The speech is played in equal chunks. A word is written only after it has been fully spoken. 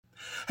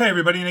Hey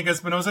everybody, Nick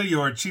Espinosa,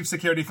 your chief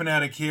security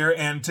fanatic here,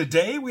 and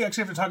today we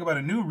actually have to talk about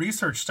a new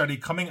research study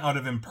coming out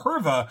of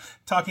Imperva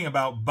talking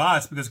about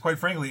bots, because quite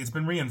frankly it's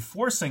been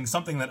reinforcing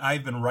something that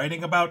I've been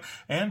writing about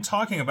and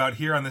talking about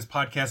here on this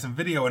podcast and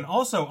video, and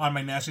also on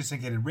my nationally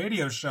syndicated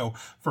radio show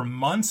for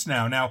months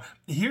now. Now,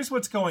 here's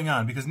what's going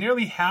on, because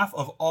nearly half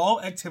of all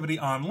activity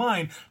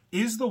online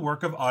is the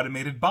work of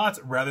automated bots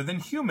rather than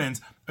humans,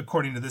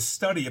 according to this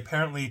study.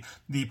 Apparently,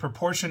 the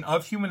proportion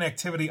of human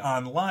activity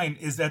online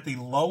is at the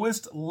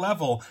lowest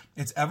level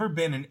it's ever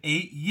been in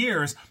 8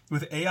 years,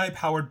 with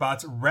AI-powered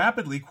bots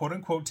rapidly,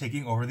 quote-unquote,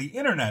 taking over the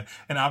internet.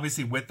 And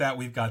obviously with that,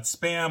 we've got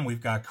spam,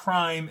 we've got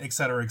crime,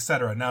 etc.,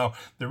 etc. Now,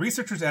 the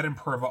researchers at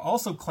Imperva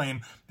also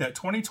claim that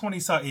 2020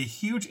 saw a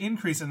huge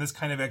increase in this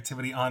kind of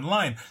activity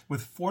online,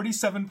 with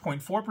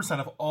 47.4%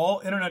 of all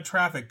internet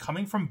traffic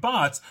coming from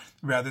bots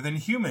rather than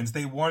humans.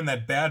 They warn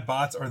that bad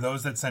bots, or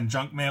those that send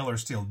junk mail or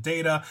steal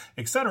data,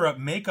 etc.,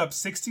 make up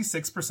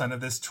 66%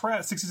 of this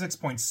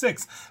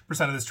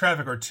 66.6% of this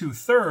traffic, or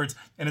 2/3,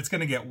 and it's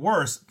going to get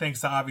worse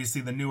thanks to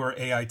obviously the newer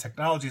AI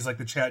technologies like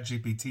the chat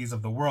GPTs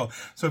of the world.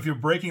 So if you're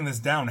breaking this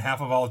down,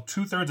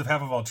 2/3 of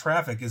half of all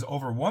traffic is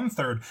over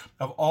 1/3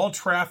 of all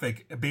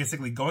traffic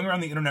basically going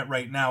around the internet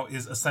right now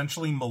is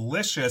essentially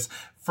malicious,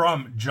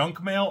 from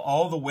junk mail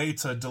all the way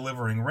to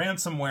delivering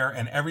ransomware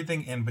and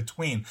everything in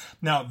between.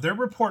 Now, their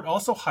report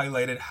also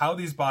highlighted how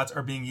these bots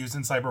are being used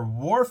in cyber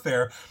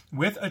warfare,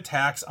 with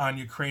attacks on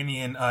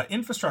Ukrainian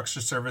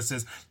infrastructure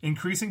services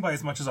increasing by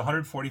as much as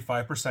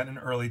 145% in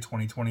early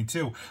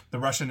 2022. The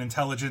Russian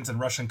intelligence and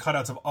Russian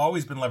cutouts have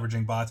always been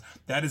leveraging bots.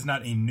 That is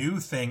not a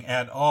new thing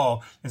at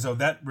all. And so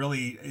that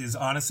really is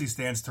honestly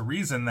stands to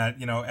reason that,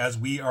 as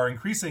we are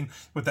increasing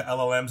with the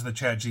LLMs and the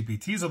chat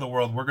GPTs of the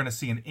world, we're going to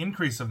see an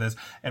increase of this.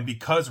 And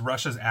because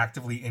Russia's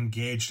actively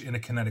engaged in a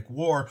kinetic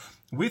war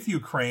with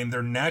Ukraine,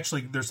 their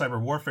cyber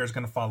warfare is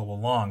going to follow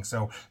along.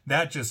 So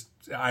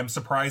I'm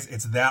surprised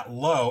it's that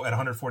low at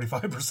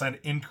 145%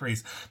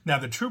 increase. Now,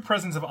 the true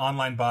presence of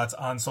online bots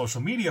on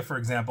social media, for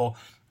example,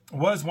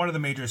 was one of the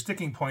major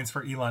sticking points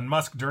for Elon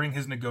Musk during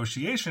his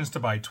negotiations to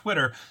buy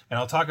Twitter. And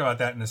I'll talk about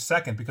that in a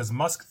second, because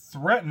Musk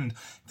threatened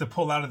to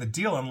pull out of the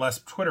deal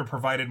unless Twitter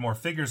provided more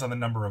figures on the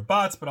number of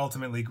bots, but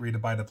ultimately agreed to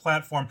buy the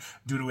platform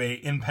due to an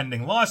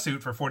impending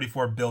lawsuit for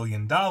 $44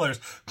 billion.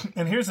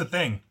 And here's the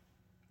thing.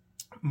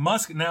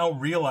 Musk now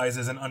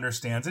realizes and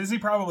understands, as he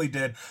probably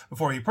did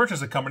before he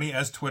purchased the company,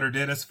 as Twitter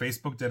did, as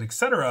Facebook did,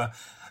 etc.,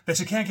 that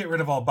you can't get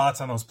rid of all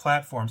bots on those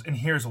platforms, and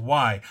here's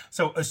why.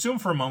 So assume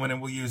for a moment, and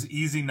we'll use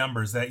easy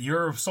numbers, that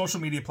your social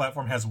media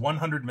platform has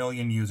 100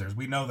 million users.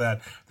 We know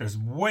that there's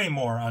way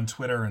more on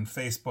Twitter and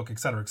Facebook,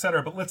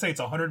 etc., but let's say it's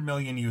 100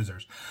 million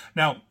users.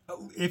 Now,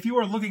 if you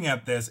are looking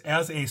at this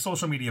as a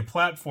social media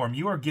platform,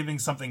 you are giving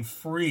something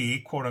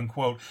free, quote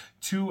unquote,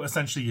 to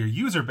essentially your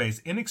user base.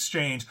 In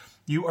exchange,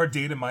 you are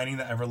data mining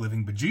the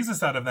ever-living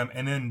bejesus out of them,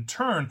 and in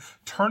turn,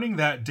 turning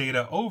that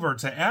data over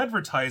to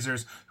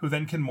advertisers who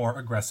then can more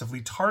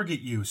aggressively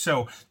target you.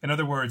 So, in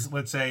other words,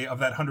 let's say of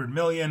that 100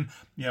 million,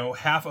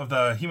 half of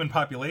the human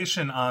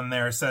population on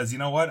there says, you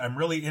know what, I'm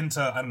really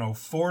into,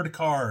 Ford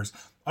cars,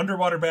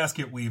 underwater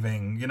basket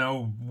weaving,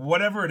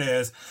 whatever it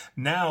is.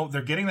 Now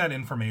they're getting that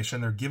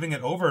information, they're giving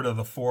it over to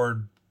the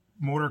Ford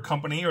Motor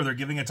Company, or they're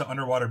giving it to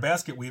underwater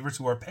basket weavers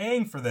who are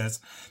paying for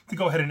this to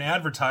go ahead and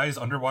advertise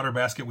underwater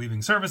basket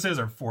weaving services,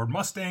 or Ford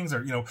Mustangs,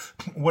 or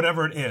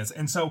whatever it is.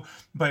 And so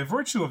by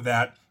virtue of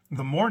that,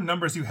 the more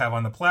numbers you have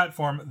on the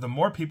platform, the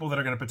more people that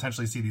are going to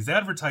potentially see these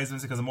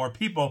advertisements, because the more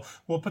people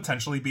will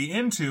potentially be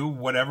into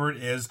whatever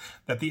it is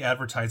that the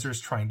advertiser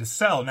is trying to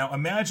sell. Now,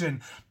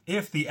 imagine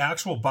if the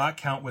actual bot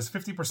count was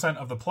 50%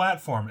 of the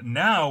platform.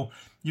 Now,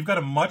 you've got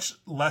a much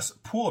less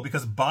pool,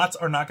 because bots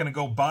are not going to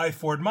go buy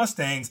Ford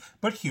Mustangs,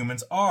 but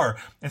humans are.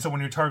 And so when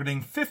you're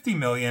targeting 50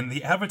 million,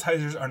 the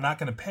advertisers are not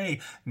going to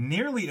pay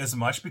nearly as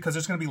much, because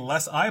there's going to be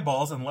less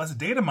eyeballs and less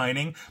data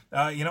mining,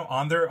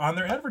 on their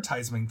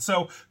advertising.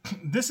 So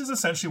this is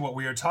essentially what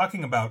we are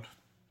talking about.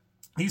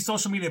 These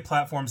social media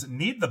platforms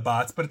need the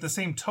bots, but at the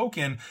same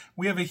token,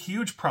 we have a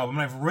huge problem.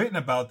 And I've written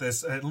about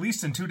this at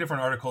least in 2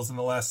 different articles in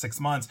the last 6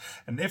 months,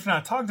 and if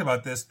not talked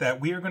about this, that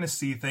we are going to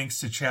see, thanks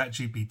to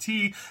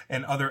ChatGPT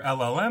and other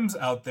LLMs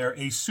out there,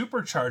 a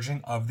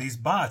supercharging of these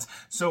bots.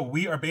 So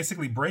we are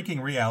basically breaking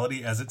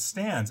reality as it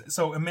stands.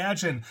 So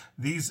imagine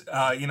these,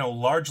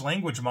 large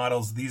language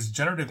models, these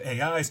generative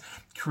AIs,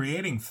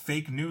 creating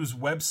fake news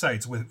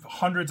websites with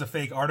hundreds of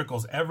fake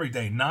articles every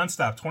day,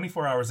 nonstop,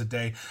 24 hours a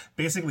day,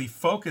 basically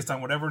focused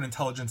on whatever an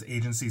intelligence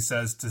agency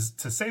says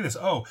to say this.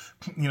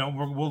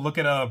 We'll look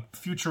at a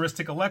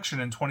futuristic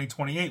election in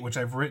 2028, which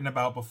I've written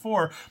about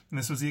before. And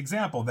this was the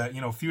example that,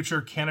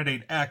 future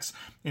candidate X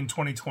in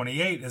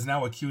 2028 is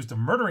now accused of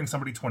murdering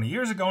somebody 20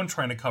 years ago and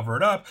trying to cover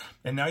it up.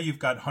 And now you've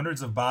got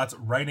hundreds of bots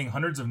writing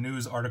hundreds of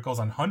news articles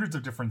on hundreds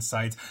of different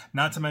sites,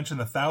 not to mention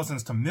the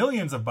thousands to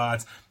millions of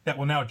bots that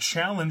will now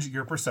challenge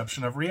your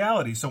perception of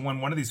reality. So when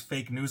one of these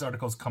fake news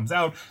articles comes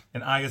out,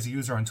 and I, as a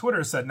user on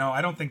Twitter, said, no,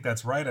 I don't think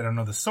that's right, I don't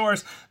know the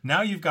source,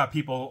 Now you've got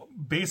people,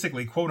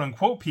 basically quote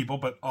unquote people,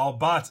 but all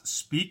bots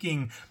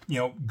speaking,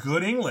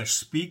 good English,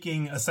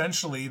 speaking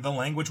essentially the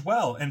language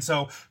well. And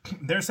so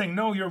they're saying,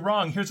 no, you're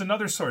wrong. Here's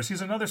another source.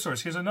 Here's another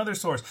source. Here's another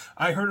source.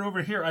 I heard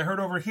over here. I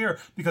heard over here,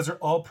 because they're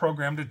all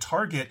programmed to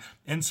target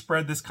and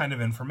spread this kind of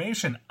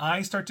information.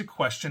 I start to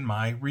question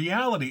my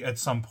reality at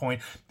some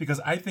point because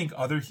I think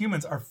other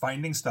humans are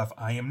finding stuff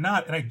I am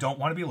not, and I don't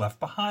want to be left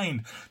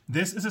behind.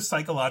 This is a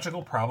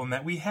psychological problem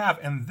that we have,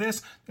 and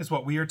this is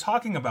what we are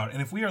talking about.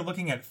 And if we are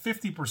looking at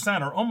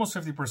 50% or almost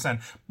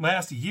 50%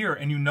 last year,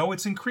 and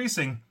it's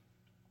increasing,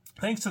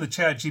 thanks to the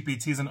Chat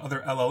GPTs and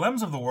other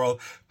LLMs of the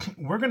world,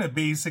 we're going to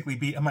basically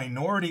be a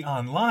minority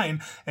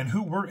online, and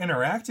who we're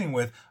interacting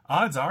with,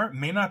 odds are,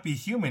 may not be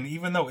human,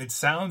 even though it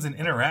sounds and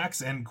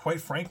interacts and, quite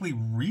frankly,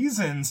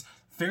 reasons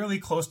fairly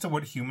close to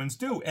what humans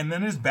do, and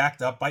then is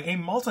backed up by a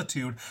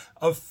multitude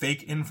of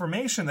fake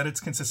information that it's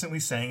consistently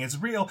saying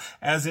is real,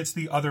 as it's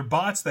the other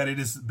bots that it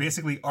is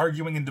basically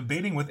arguing and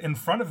debating with in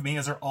front of me,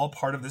 as are all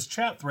part of this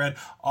chat thread,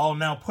 all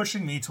now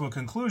pushing me to a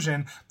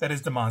conclusion that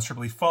is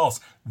demonstrably false.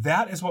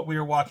 That is what we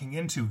are walking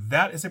into.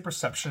 That is a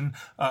perception,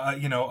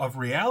 of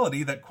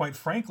reality that, quite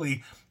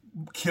frankly,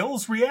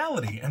 kills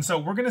reality. And so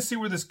we're going to see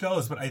where this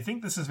goes, but I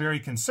think this is very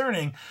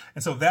concerning.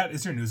 And so that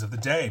is your news of the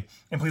day.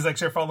 And please like,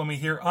 share, follow me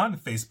here on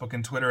Facebook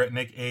and Twitter at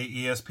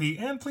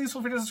NickAESP. And please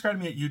feel free to subscribe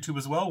to me at YouTube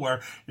as well,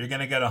 where you're going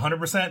to get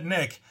 100%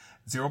 Nick,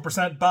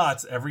 0%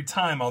 bots every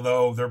time,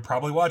 although they're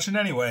probably watching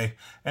anyway.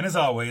 And as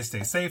always,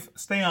 stay safe,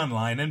 stay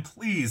online, and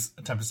please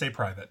attempt to stay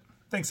private.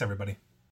 Thanks, everybody.